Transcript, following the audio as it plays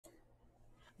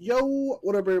Yo,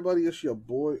 what up, everybody? It's your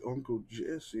boy, Uncle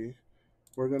Jesse.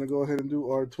 We're going to go ahead and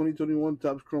do our 2021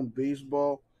 Topps Chrome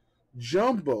Baseball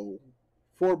Jumbo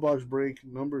 4-box break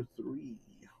number 3.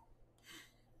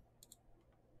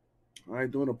 All right,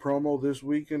 doing a promo this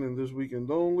weekend and this weekend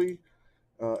only.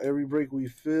 Every break we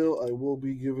fill, I will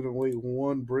be giving away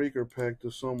one breaker pack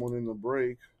to someone in the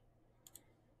break.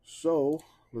 So,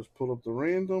 let's pull up the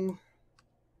random.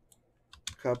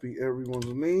 Copy everyone's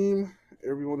name.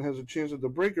 Everyone has a chance at the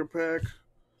breaker pack.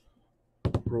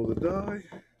 Roll the die.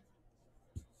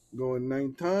 Going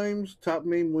 9 times. Top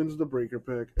name wins the breaker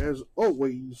pack, as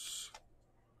always.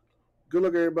 Good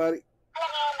luck, everybody.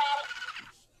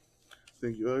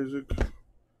 Thank you, Isaac.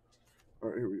 All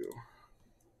right, here we go.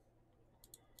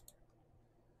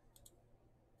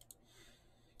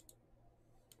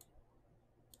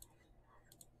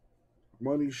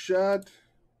 Money shot.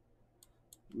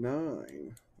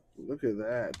 9. Look at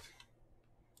that.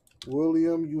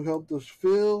 William, you helped us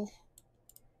fill.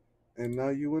 And now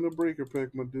you win a breaker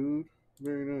pack, my dude.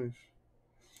 Very nice.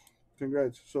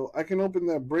 Congrats. So I can open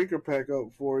that breaker pack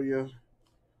up for you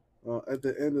at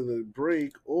the end of the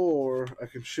break, or I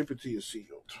can ship it to you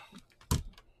sealed.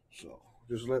 So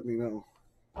just let me know.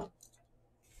 All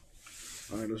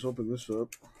right, let's open this up.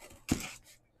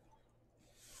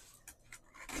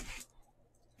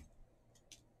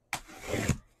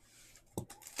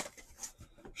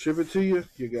 Ship it to you.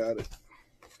 You got it.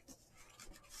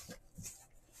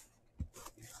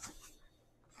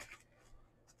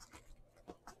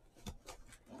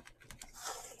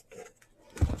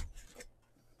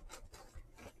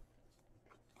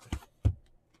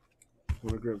 I'm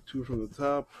going to grab 2 from the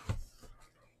top.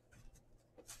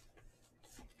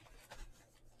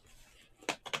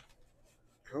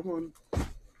 Come on.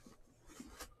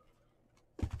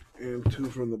 And 2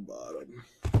 from the bottom.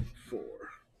 4.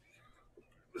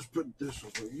 Let's put this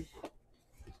away.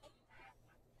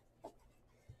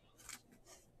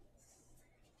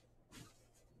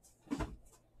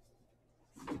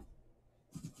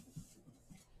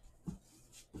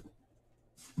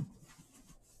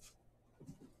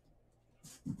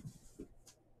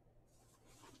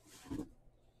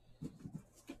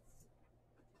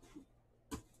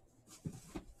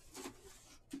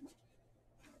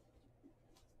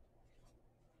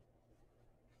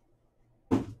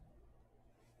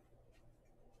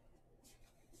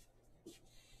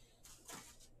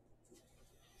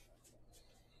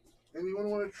 Anyone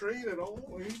want to trade at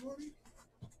all? Anybody?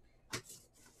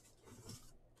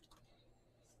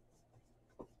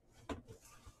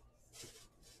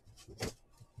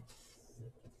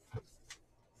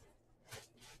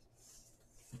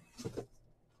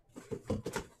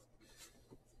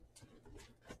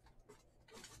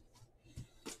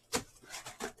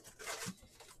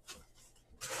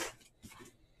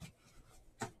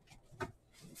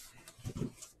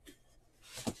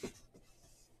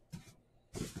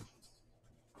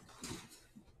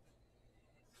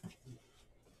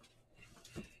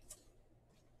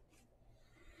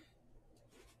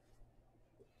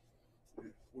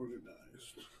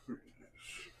 Organized. Very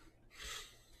nice.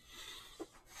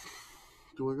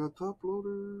 Do I got top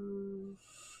loaders?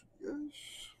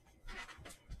 Yes.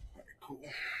 All right, cool.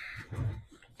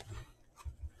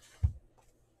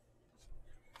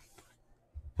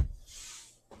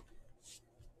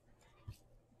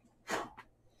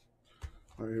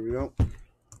 All right, here we go.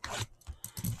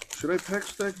 Should I pack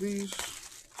stack these?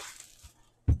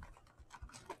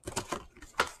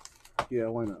 Yeah,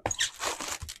 why not?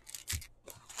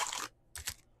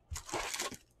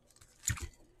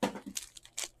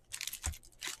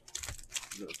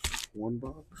 That's 1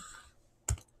 box.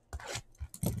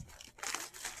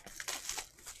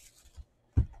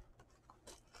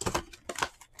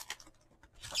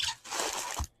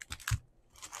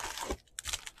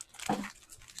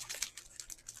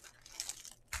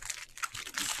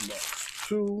 Box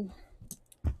 2.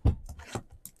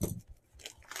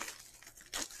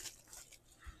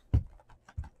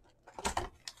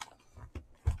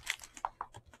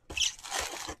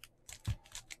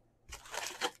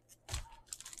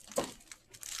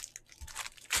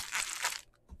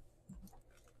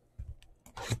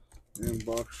 And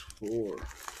box 4.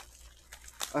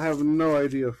 I have no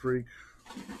idea, freak.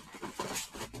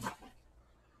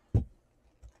 I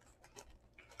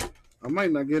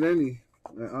might not get any.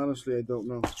 Honestly, I don't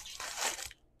know. Alright.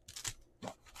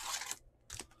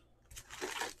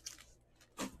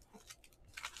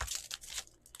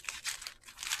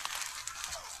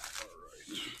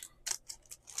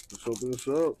 Let's open this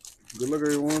up. Good luck,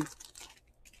 everyone.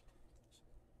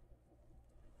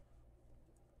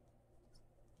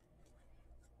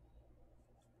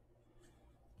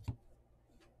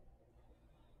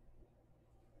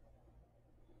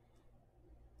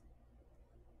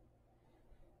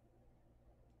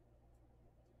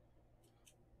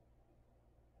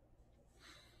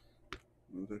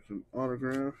 There's an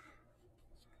autograph.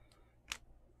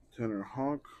 Tanner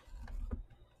Houck,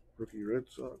 rookie Red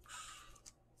Sox.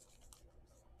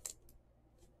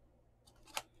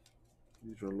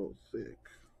 These are a little thick.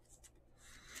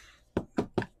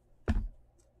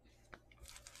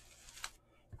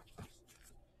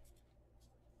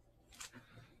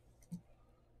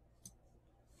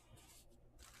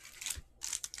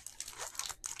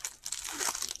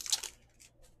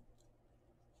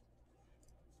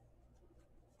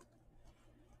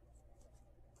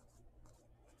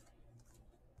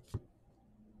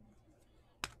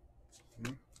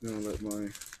 Gonna let my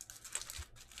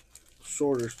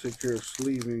sorters take care of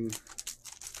sleeving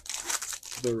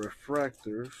the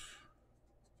refractors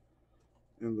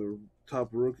and the top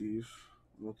rookies.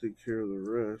 I'll take care of the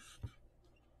rest.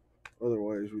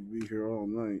 Otherwise, we'd be here all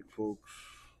night, folks.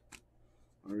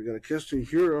 We got a Keston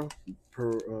Hiura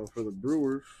for the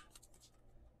Brewers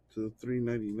to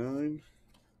 $3.99.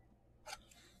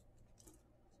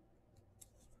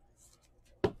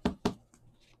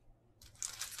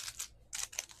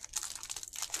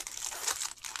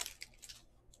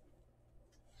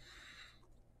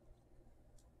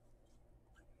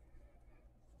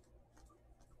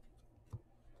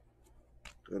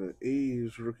 Got an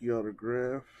A's rookie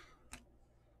autograph,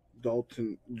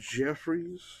 Dalton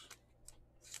Jeffries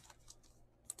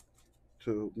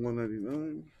to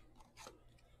 $1.99.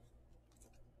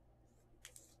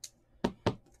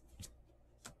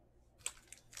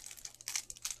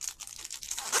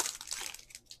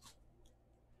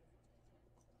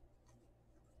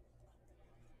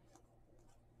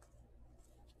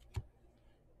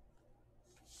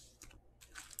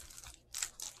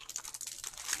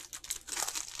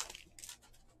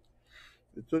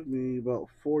 It took me about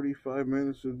 45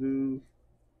 minutes to do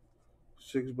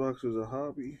 $6 as a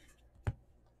hobby.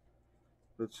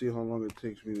 Let's see how long it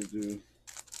takes me to do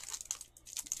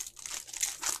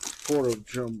 4 of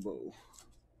Jumbo.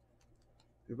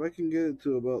 If I can get it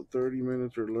to about 30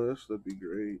 minutes or less, that'd be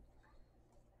great.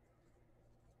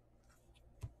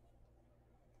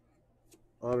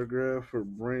 Autograph for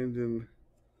Brandon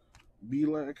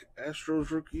Bielak,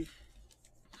 Astros rookie.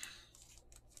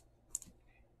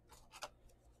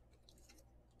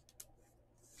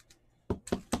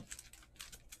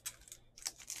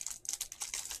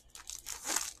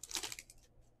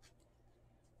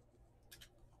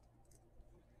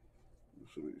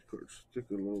 So these cards stick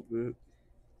a little bit.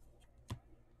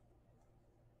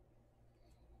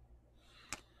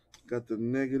 Got the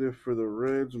negative for the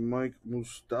Reds, Mike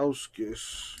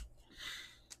Moustauskas.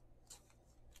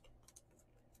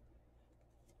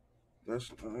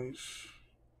 That's nice.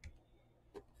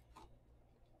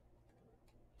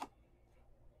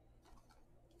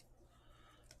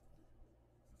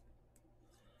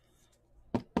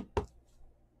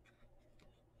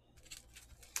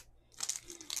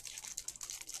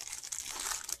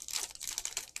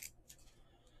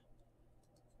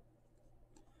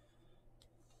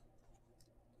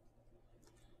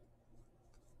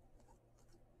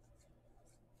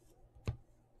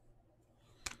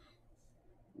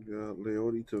 Got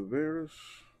Leody Taveras,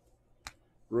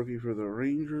 rookie for the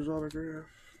Rangers autograph.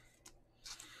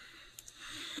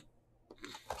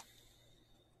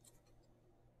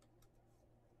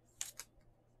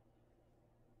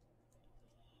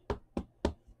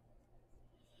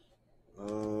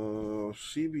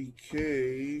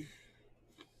 CBK,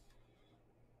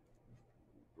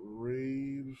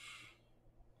 Braves.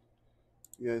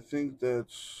 Yeah, I think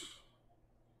that's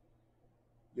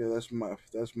my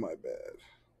bad.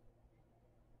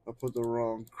 I put the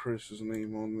wrong Chris's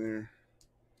name on there.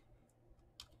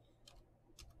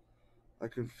 I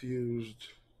confused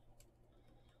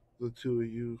the two of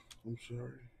you. I'm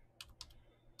sorry.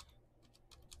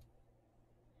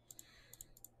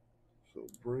 So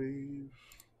Braves,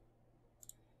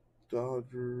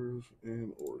 Dodgers,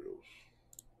 and Orioles.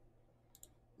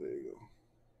 There you go.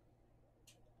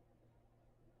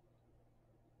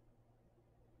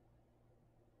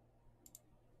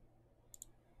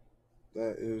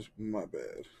 That is my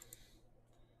bad.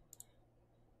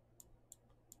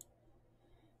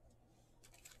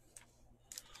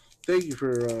 Thank you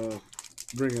for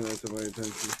bringing that to my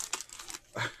attention.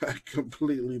 I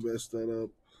completely messed that up.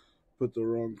 Put the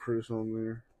wrong Chris on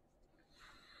there.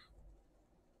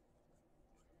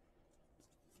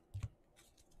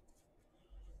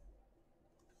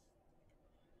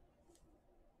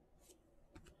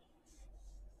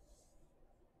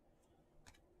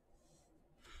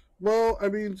 Well, I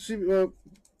mean, to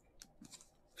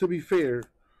be fair,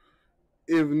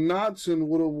 if Knotson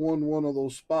would have won one of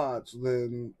those spots,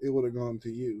 then it would have gone to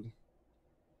you.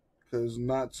 Because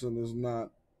Knotson is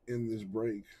not in this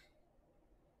break.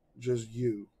 just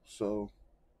you. So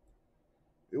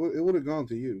it would have gone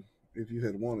to you if you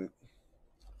had won it.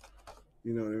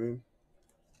 You know what I mean?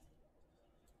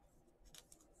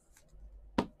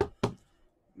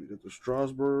 You got the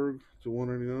Strasburg to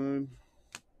 199.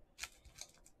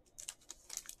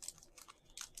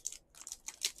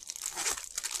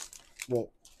 Well,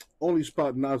 only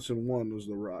spot Knotson won was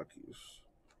the Rockies.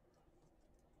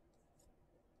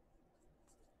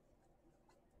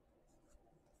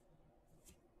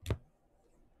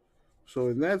 So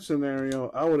in that scenario,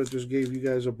 I would have just gave you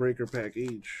guys a breaker pack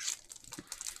each.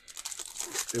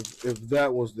 If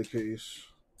that was the case,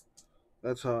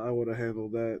 that's how I would have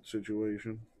handled that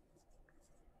situation.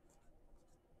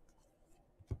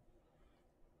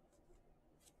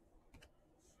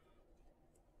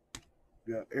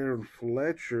 Got Aaron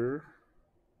Fletcher,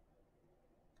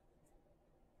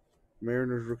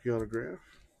 Mariners rookie autograph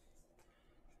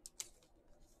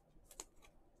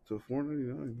to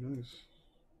 499. Nice.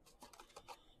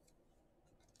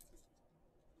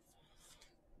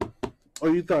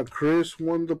 Oh, you thought Chris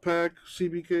won the pack,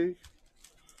 CBK?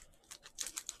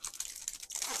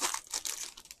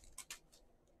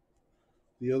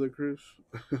 The other Chris?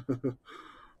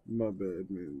 My bad,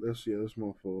 man. That's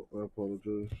my fault. I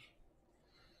apologize.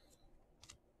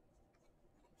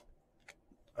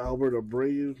 Albert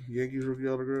Abreu, Yankees rookie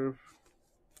autograph.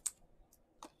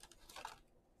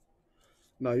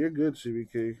 No, you're good,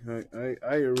 CBK.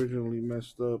 I originally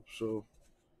messed up, so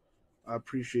I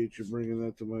appreciate you bringing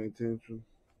that to my attention.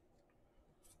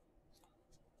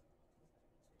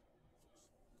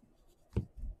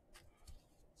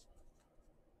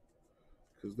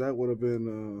 Because that would have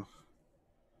been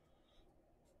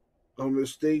a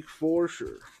mistake for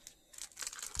sure.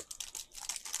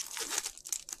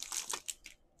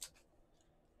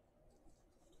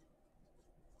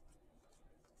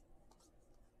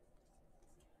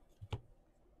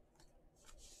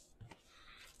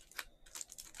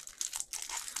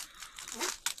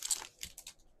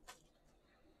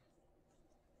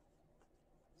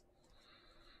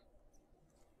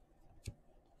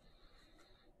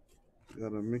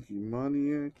 Got a Mickey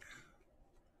Moniak,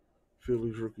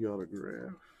 Phillies rookie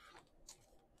autograph.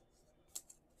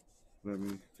 Let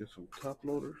me get some top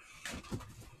loaders.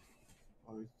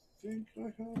 I think I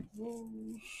have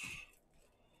those.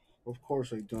 Of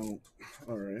course I don't.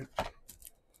 All right. That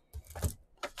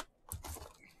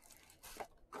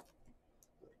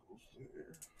goes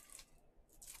there.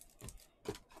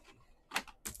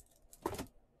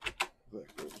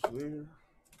 That goes there.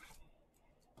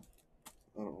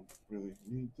 I don't really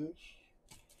need this.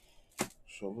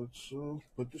 So let's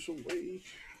put this away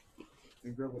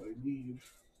and grab what I need.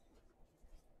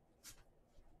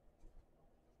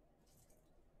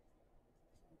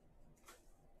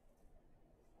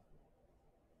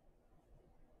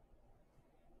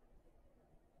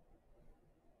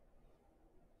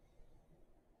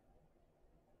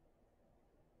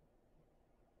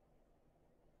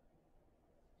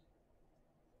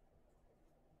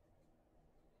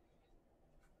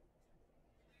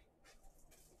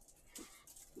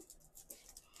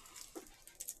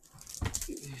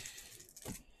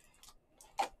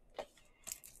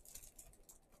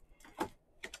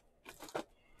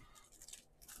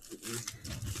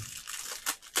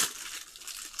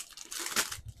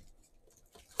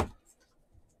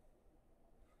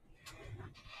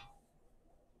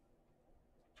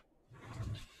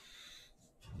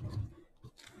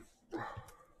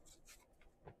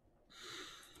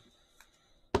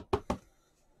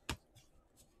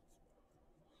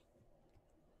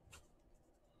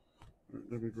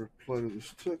 Let me reply to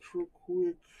this text real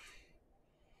quick.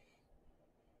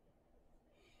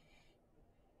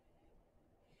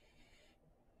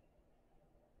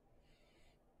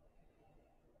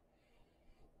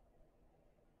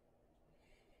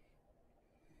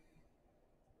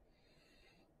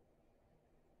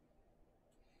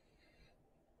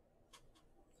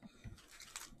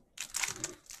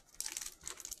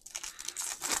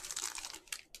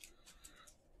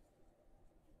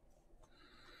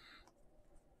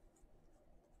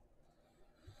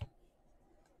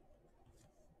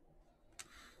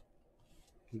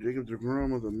 Jacob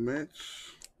deGrom of the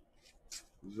Mets.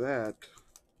 That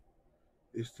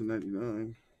is to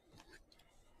 99.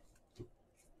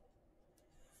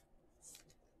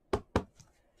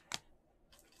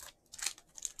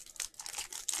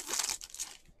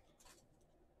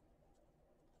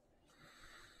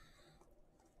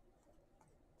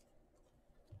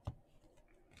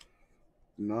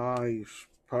 Nice.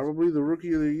 Probably the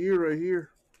rookie of the year right here.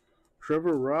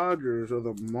 Trevor Rogers of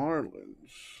the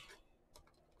Marlins.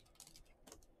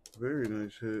 Very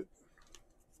nice hit.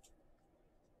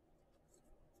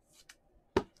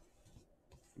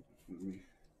 Let me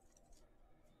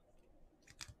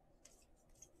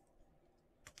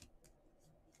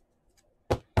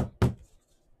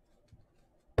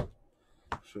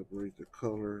separate the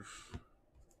colors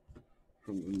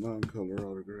from the non-color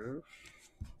autographs.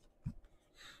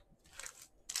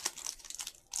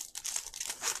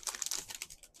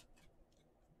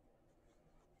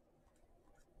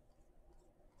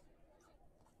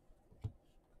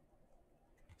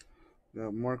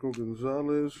 Got Marco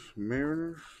Gonzalez,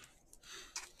 Mariners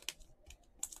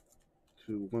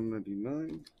to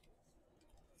 199.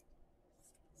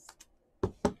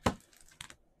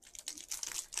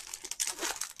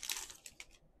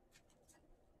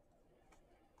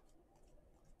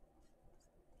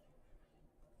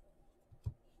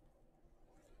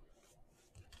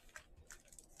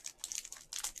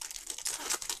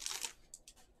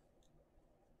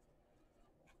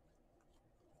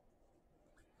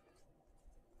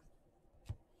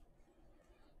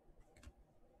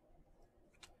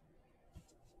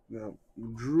 Now,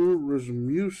 Drew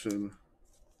Rasmussen,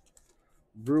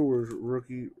 Brewers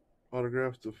rookie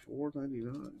autograph to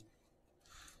 499.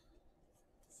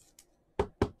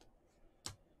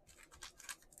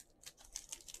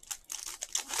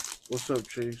 What's up,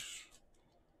 Chase?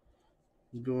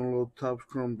 I'm doing a little Topps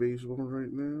Chrome baseball right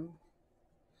now.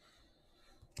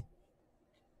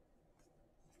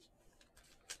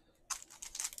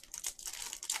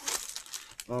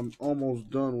 I'm almost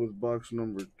done with box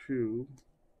number 2.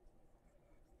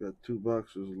 Got 2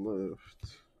 boxes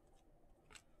left.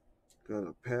 Got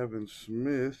a Pavin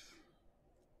Smith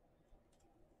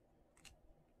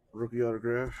rookie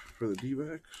autograph for the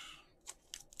D-backs.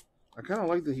 I kind of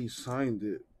like that he signed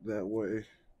it that way.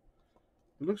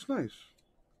 It looks nice.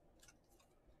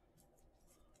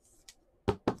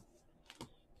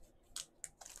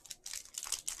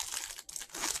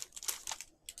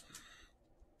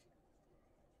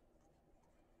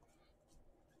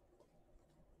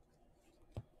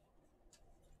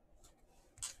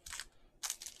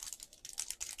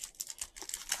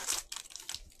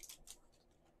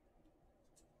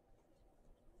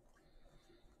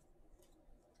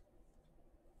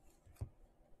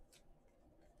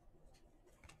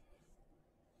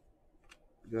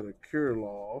 Got a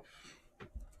Kirilloff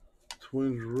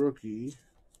Twins rookie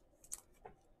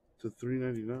to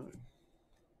 399.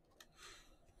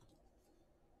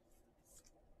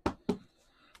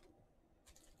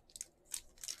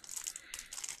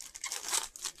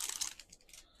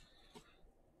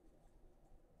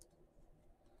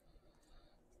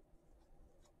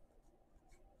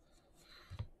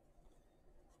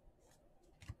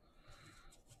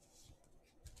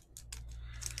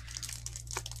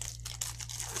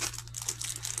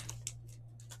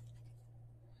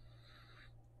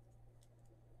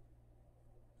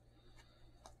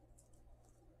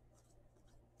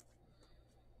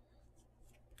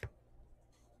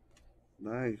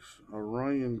 Nice. A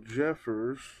Ryan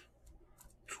Jeffers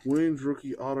Twins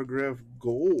rookie autograph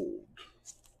gold.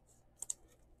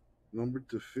 Numbered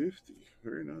to 50.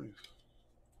 Very nice.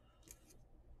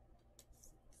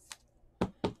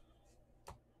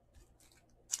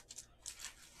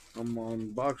 I'm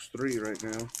on box 3 right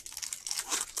now.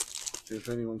 If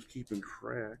anyone's keeping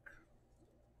track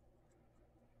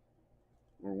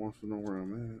or wants to know where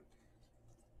I'm at.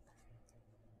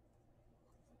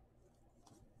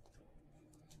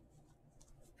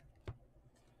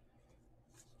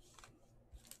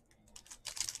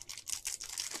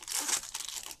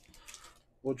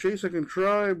 Well, Chase, I can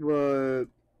try, but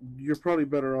you're probably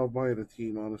better off buying a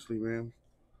team, honestly, man.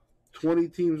 20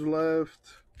 teams left.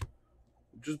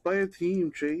 Just buy a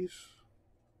team, Chase.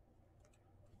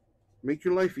 Make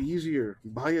your life easier.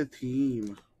 Buy a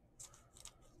team.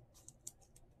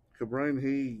 Brian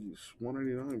Hayes,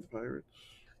 199 Pirates.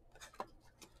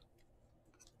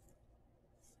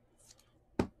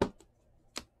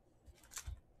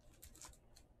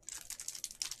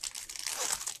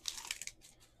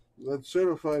 That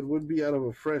certified would be out of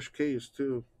a fresh case,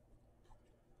 too.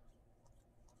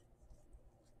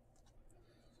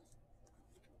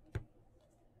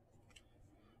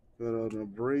 Got an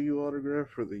Abreu autograph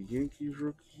for the Yankees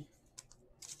rookie.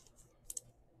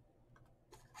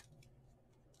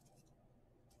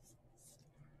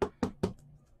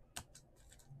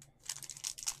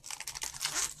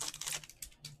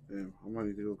 Damn, I might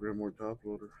need to go grab more top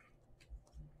loaders.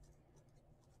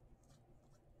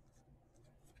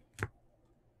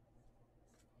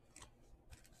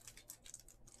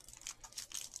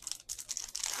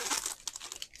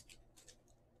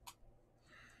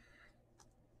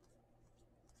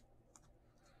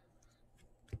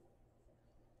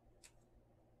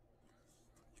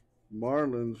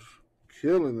 Marlins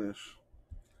killing this.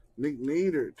 Nick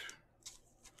Nadert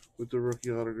with the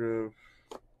rookie autograph.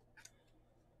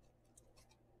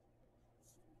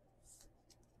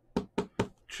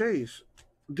 Chase,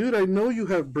 dude, I know you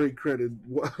have break credit.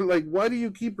 Like, why do you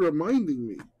keep reminding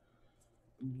me?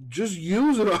 Just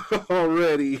use it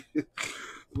already.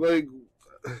 Like,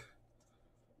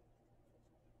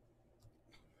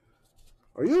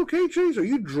 are you okay, Chase? Are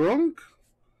you drunk?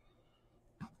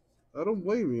 I don't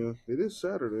blame you. It is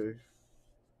Saturday.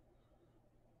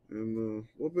 And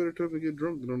what better time to get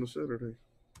drunk than on a Saturday?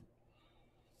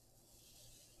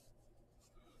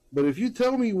 But if you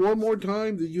tell me one more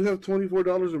time that you have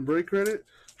 $24 in break credit,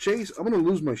 Chase, I'm going to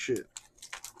lose my shit.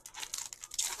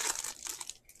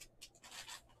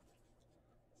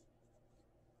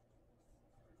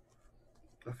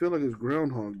 I feel like it's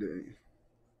Groundhog Day.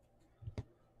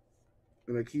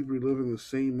 And I keep reliving the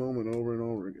same moment over and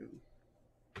over again.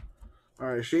 All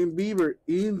right, Shane Bieber,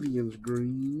 Indians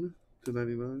green to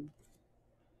 99.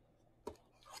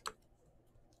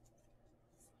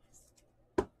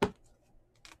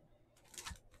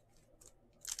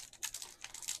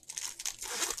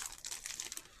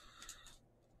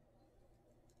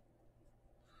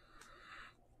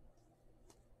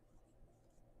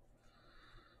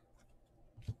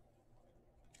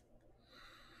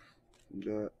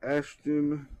 Got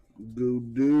Ashton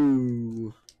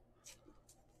Goudeau,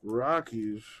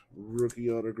 Rockies rookie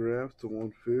autograph to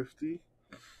 150.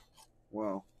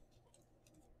 Wow.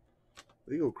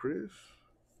 There you go, Chris.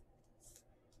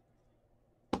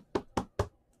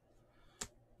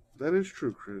 That is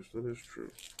true, Chris. That is true.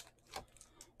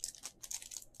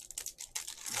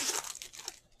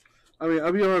 I mean,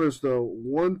 I'll be honest though.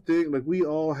 One thing, like we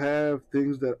all have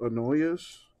things that annoy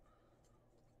us.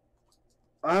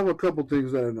 I have a couple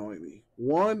things that annoy me.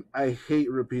 One, I hate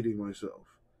repeating myself.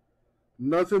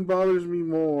 Nothing bothers me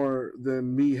more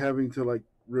than me having to like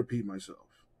repeat myself.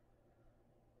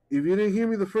 If you didn't hear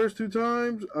me the first two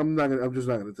times, I'm just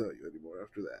not gonna tell you anymore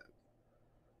after that.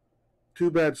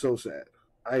 Too bad, so sad.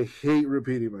 I hate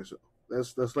repeating myself.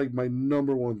 That's like my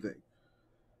number one thing.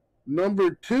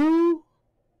 Number two,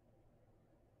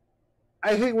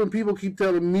 I hate when people keep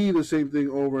telling me the same thing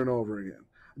over and over again.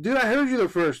 Dude, I heard you the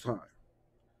first time.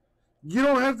 You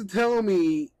don't have to tell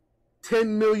me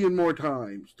 10 million more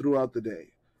times throughout the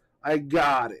day. I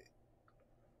got it.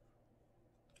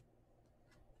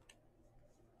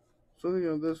 So,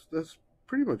 you know, that's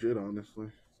pretty much it,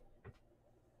 honestly.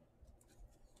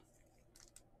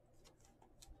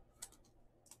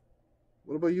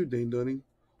 What about you, Dane Dunning?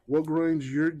 What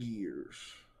grinds your gears?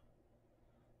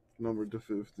 Numbered to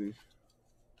 50.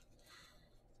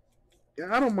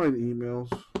 Yeah, I don't mind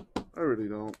emails. I really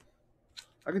don't.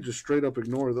 I can just straight up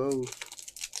ignore those.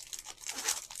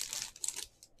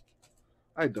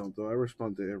 I don't, though. I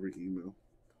respond to every email.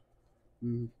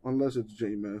 Unless it's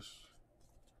JMS.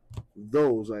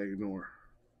 Those I ignore.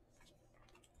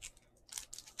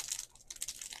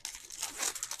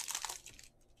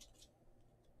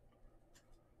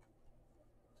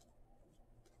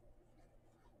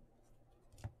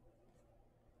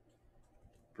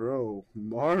 Bro,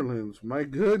 Marlins, my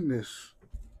goodness.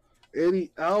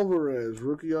 Eddie Alvarez,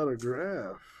 rookie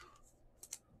autograph.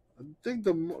 I think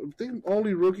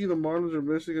only rookie the Marlins are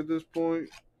missing at this point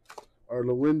are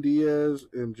Lewin Diaz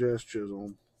and Jazz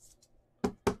Chisholm.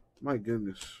 My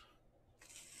goodness.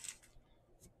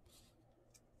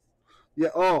 Yeah,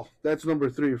 oh, that's number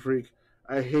 3, freak.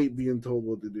 I hate being told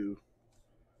what to do.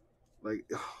 Like,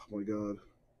 oh my god.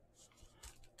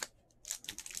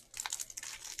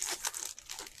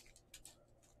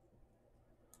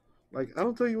 Like, I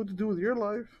don't tell you what to do with your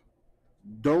life.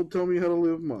 Don't tell me how to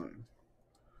live mine.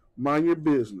 Mind your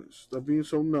business. Stop being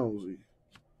so nosy.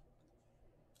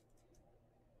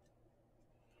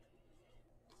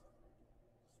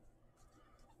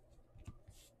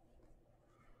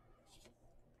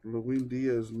 Lewin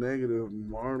Diaz negative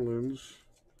Marlins.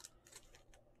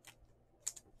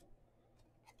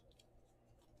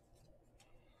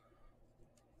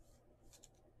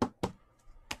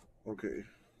 Okay.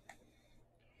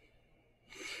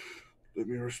 Let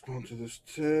me respond to this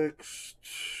text.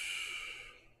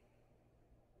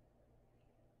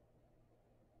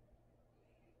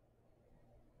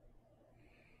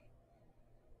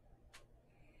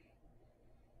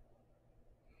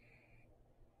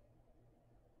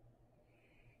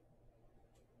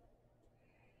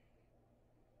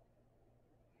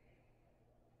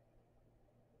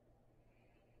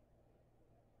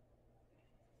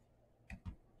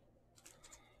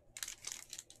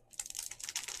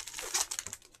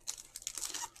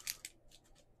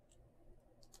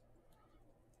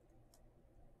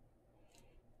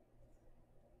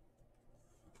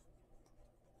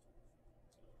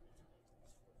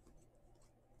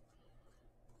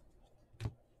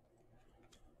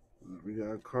 We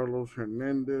got Carlos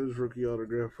Hernandez, rookie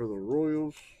autograph for the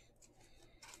Royals.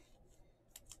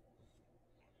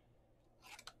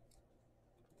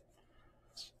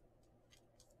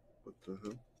 What the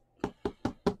hell?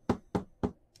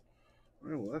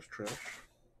 Alright, well, that's trash.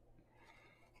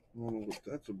 I don't know what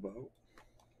that's about.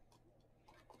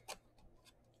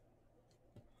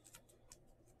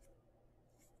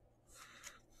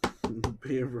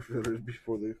 Paying for fillers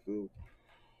before they fill.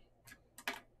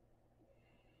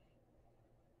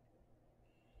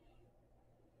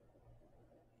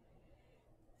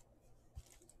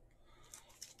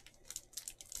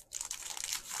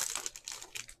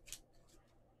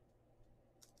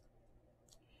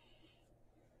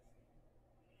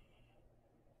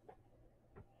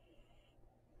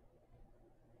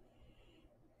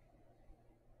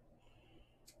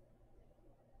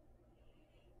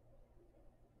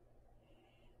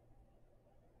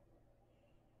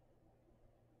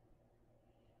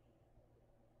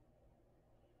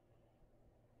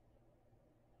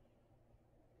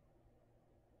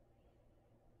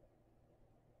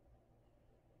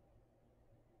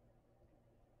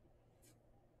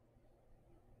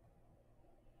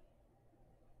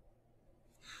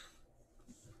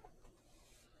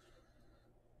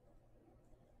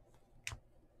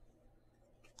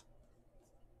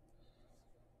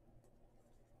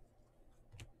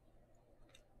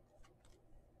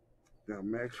 Got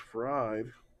Max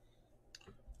Fried.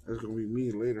 That's gonna be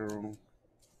me later on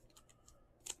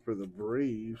for the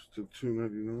Braves to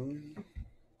 299.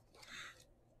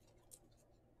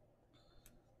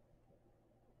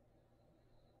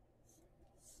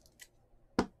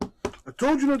 I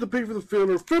told you not to pay for the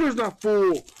filler. Filler's not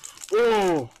full.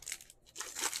 Oh,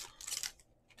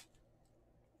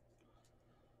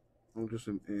 I'm just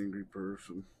an angry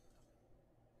person.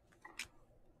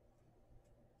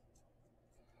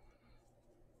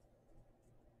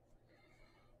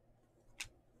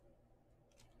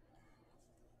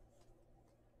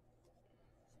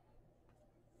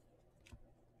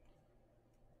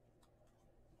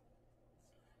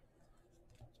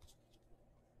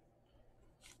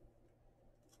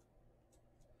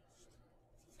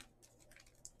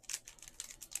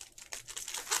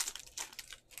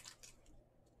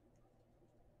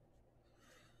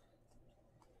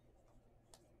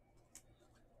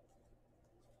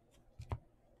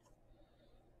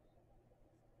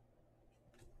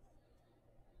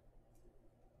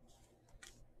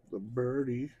 The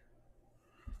Birdie,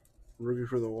 rookie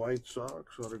for the White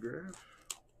Sox autograph.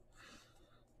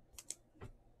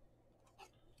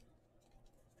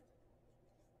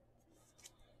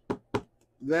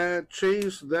 That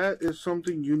Chase, that is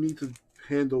something you need to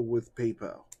handle with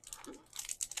PayPal.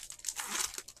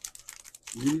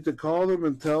 You need to call them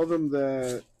and tell them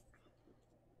that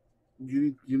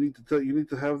you need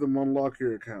to have them unlock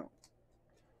your account.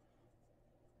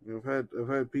 You know, I've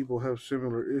had people have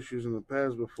similar issues in the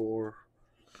past before.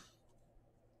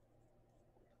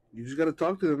 You just got to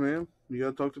talk to them, man. You got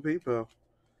to talk to PayPal.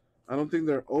 I don't think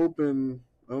they're open.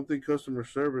 I don't think customer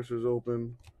service is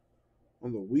open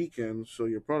on the weekends, so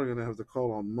you're probably gonna have to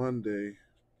call on Monday.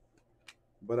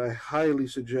 But I highly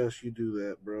suggest you do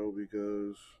that, bro,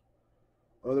 because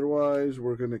otherwise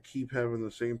we're gonna keep having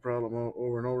the same problem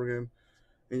over and over again,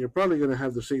 and you're probably gonna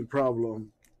have the same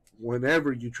problem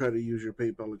whenever you try to use your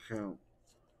PayPal account.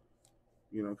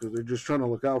 You know, because they're just trying to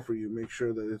look out for you, make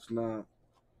sure that it's not,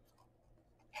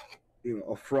 you know,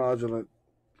 a fraudulent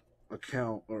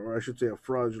account, or I should say, a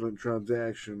fraudulent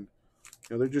transaction.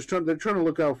 You know, they're trying to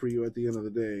look out for you at the end of the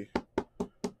day.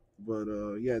 But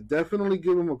yeah, definitely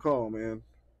give them a call, man.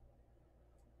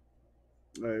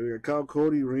 All right, we got Kyle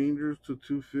Cody, Rangers to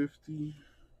 250.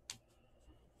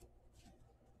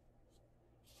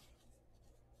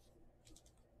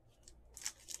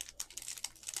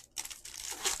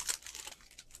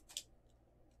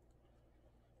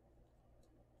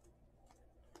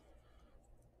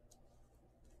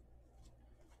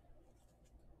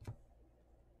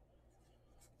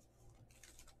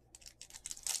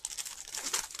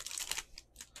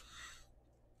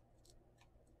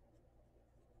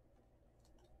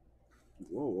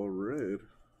 Whoa, a red.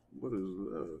 What is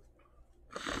that?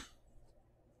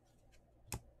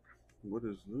 What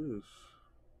is this?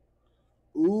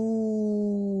 Ooh,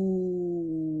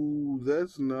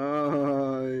 that's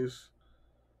nice.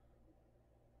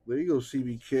 There you go,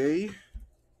 CBK.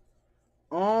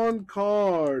 On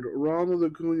card, Ronald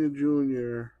Acuna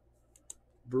Jr.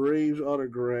 Braves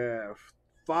autograph.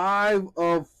 5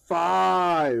 of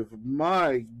 5.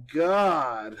 My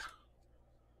God.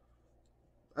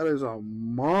 That is a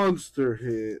monster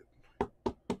hit.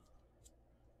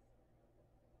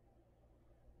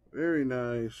 Very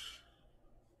nice.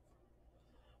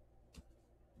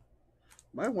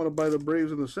 Might want to buy the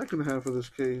Braves in the second half of this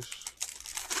case.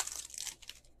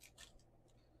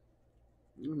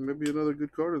 Maybe another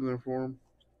good card in there for him.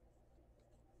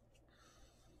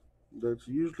 That's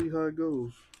usually how it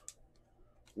goes.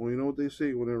 Well, you know what they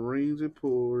say, when it rains, it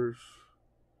pours.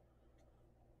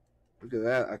 Look at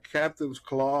that, a captain's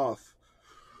cloth.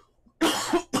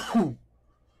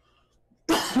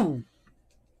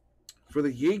 For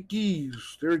the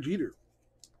Yankees, Derek Jeter.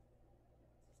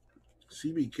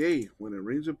 CBK, when it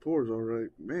rains, it pours. All right,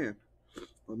 man.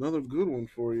 Another good one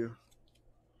for you.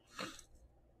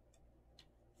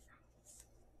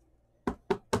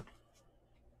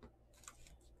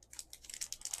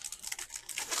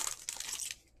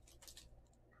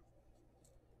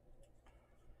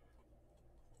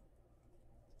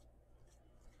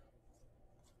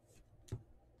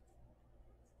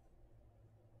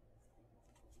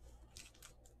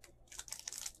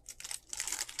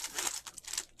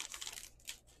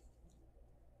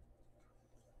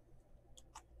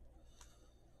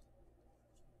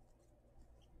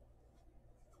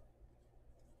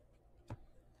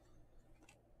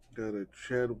 Got a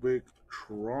Chadwick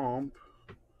Tromp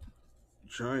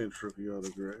Giants rookie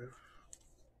autograph.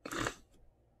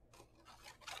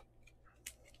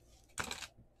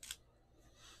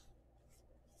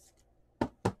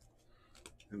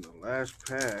 In the last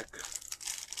pack,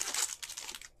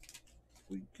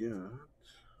 we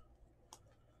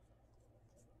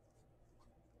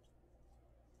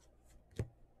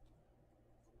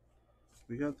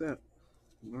got that.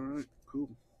 All right, cool.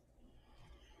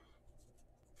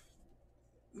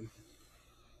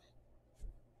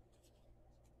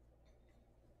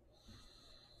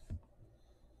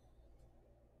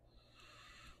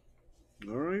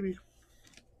 Alrighty.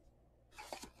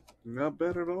 Not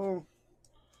bad at all.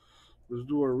 Let's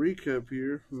do our recap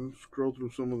here. Let's scroll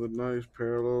through some of the nice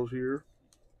parallels here.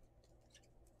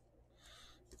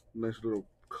 Nice little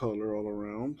color all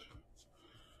around.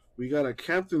 We got a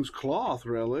captain's cloth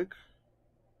relic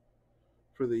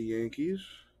for the Yankees.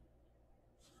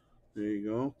 There you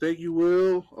go. Thank you,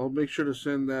 Will. I'll make sure to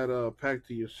send that pack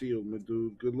to you sealed, my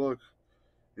dude. Good luck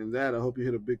in that. I hope you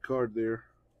hit a big card there.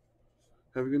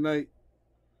 Have a good night.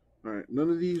 All right. None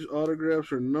of these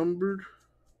autographs are numbered.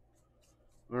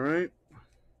 All right.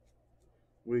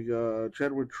 We got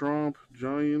Chadwick Tromp,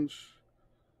 Giants.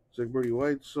 Zach Birdie,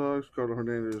 White Sox. Carlos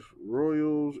Hernandez,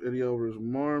 Royals. Eddie Alvarez,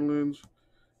 Marlins.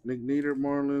 Nick Nader,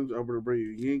 Marlins. Albert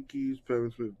Abreu, Yankees.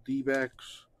 Pavin Smith,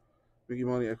 D-backs. Mickey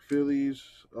Moniak, Phillies.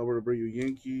 Albert Abreu,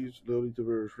 Yankees. Leody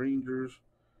Taveras, Rangers.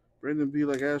 Brandon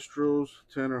Bielak, Astros.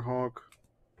 Tanner Houck,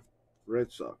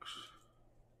 Red Sox.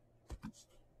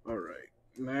 All right.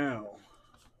 Now,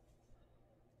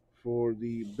 for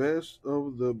the best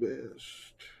of the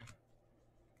best.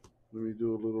 Let me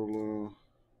do a little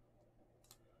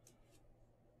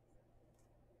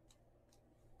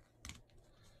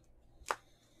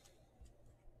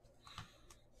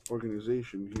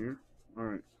organization here. All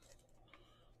right.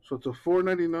 So to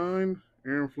 $4.99,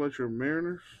 Aaron Fletcher,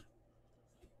 Mariners.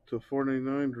 To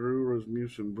 $4.99, Drew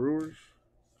Rasmussen, Brewers.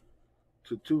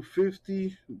 To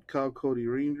 $2.50, Kyle Cody,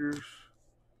 Rangers.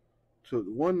 To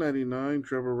 $1.99,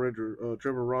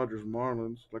 Trevor Rogers,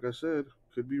 Marlins. Like I said,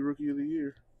 could be Rookie of the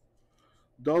Year.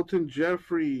 Dalton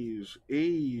Jeffries,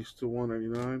 A's to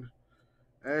 $1.99.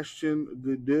 Ashton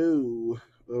Goudeau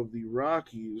of the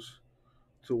Rockies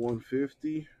to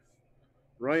 $1.50.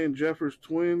 Ryan Jeffers,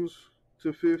 Twins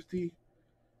to $50.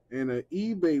 And an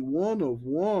eBay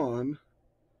 1/1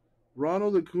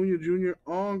 Ronald Acuna Jr.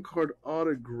 on-card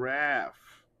autograph.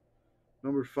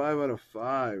 Number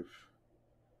 5/5.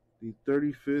 The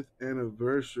 35th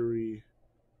anniversary.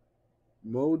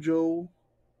 Mojo.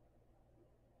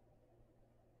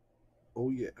 Oh,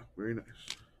 yeah. Very nice.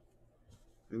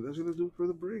 And that's going to do it for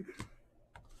the break.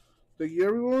 Thank you,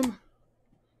 everyone.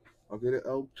 I'll get it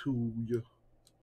out to you.